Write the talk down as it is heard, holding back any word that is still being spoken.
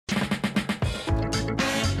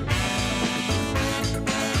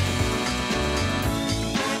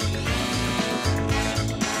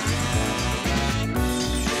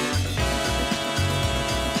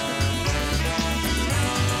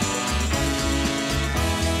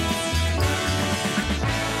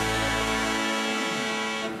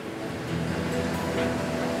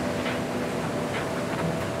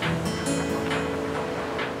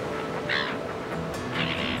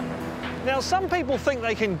Now, some people think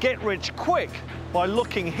they can get rich quick by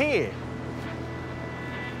looking here.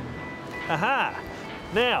 Aha!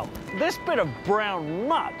 Now, this bit of brown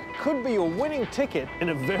muck could be your winning ticket in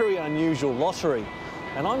a very unusual lottery,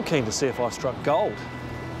 and I'm keen to see if I've struck gold.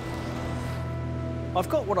 I've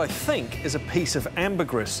got what I think is a piece of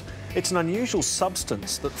ambergris. It's an unusual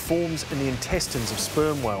substance that forms in the intestines of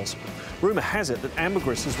sperm whales. Rumour has it that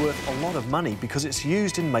ambergris is worth a lot of money because it's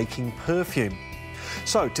used in making perfume.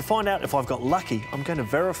 So, to find out if I've got lucky, I'm going to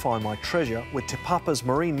verify my treasure with Te Papa's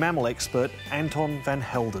marine mammal expert, Anton van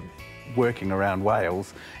Helden. Working around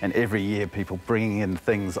Wales, and every year people bringing in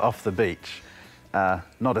things off the beach.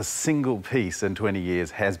 Not a single piece in 20 years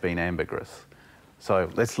has been ambergris. So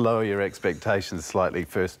let's lower your expectations slightly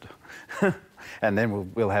first, and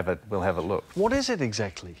then we'll have a look. What is it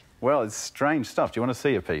exactly? Well, it's strange stuff. Do you want to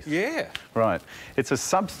see a piece? Yeah. Right. It's a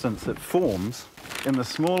substance that forms in the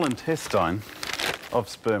small intestine of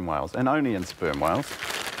sperm whales, and only in sperm whales,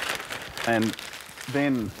 and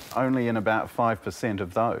then only in about 5%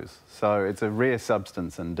 of those. So it's a rare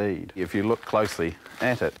substance indeed. If you look closely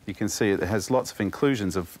at it, you can see it has lots of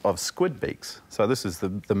inclusions of squid beaks. So this is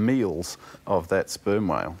the meals of that sperm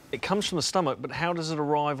whale. It comes from the stomach, but how does it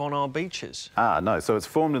arrive on our beaches? No, so it's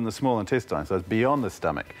formed in the small intestine, so it's beyond the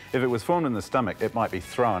stomach. If it was formed in the stomach, it might be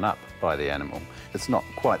thrown up by the animal. It's not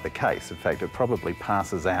quite the case. In fact, it probably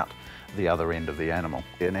passes out the other end of the animal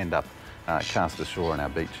and end up cast ashore on our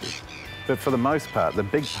beaches. But for the most part, the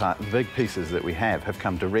big pieces that we have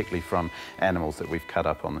come directly from animals that we've cut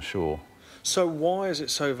up on the shore. So why is it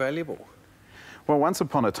so valuable? Well, once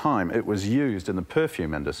upon a time, it was used in the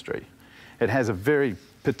perfume industry. It has a very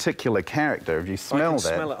particular character. If you smell that... I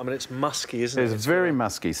can smell it. I mean, it's musky, isn't it? It's a very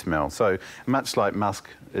musky smell. So much like musk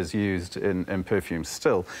is used in perfume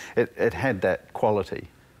still, it had that quality.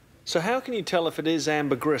 So how can you tell if it is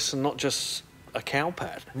ambergris and not just a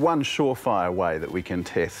cowpat? One surefire way that we can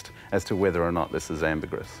test as to whether or not this is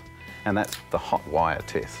ambergris, and that's the hot wire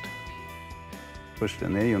test. Push it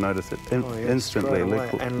in there, you'll notice it instantly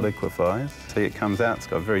liquefies. See, it comes out, it's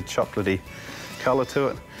got a very chocolatey colour to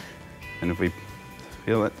it. And if we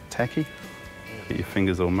feel it tacky, get your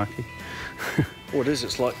fingers all mucky. What is it?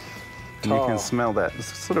 It's like tar. And you can smell that.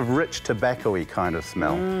 It's a sort of rich tobacco-y kind of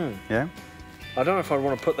smell. Yeah? I don't know if I'd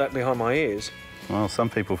want to put that behind my ears. Well, some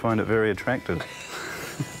people find it very attractive.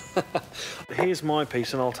 Here's my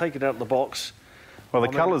piece, and I'll take it out of the box. Well, the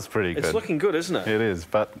colour's pretty good. It's looking good, isn't it? It is,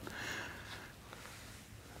 but...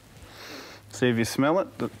 See, if you smell it,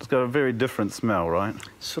 it's got a very different smell, right?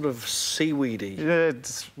 Sort of seaweedy. Yeah,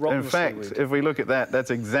 it's... In fact, if we look at that,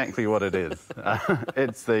 that's exactly what it is.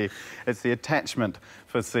 It's the attachment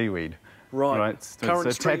for seaweed. Right. Current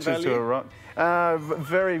it attaches to a rock.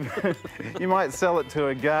 You might sell it to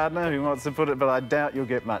a gardener who wants to put it, but I doubt you'll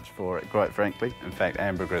get much for it, quite frankly. In fact,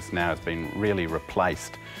 ambergris now has been really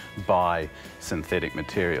replaced by synthetic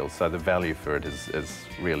materials, so the value for it is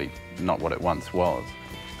really not what it once was.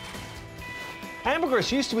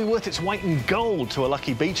 Ambergris used to be worth its weight in gold to a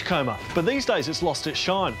lucky beachcomber, but these days it's lost its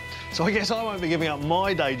shine. So I guess I won't be giving up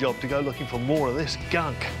my day job to go looking for more of this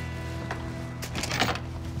gunk.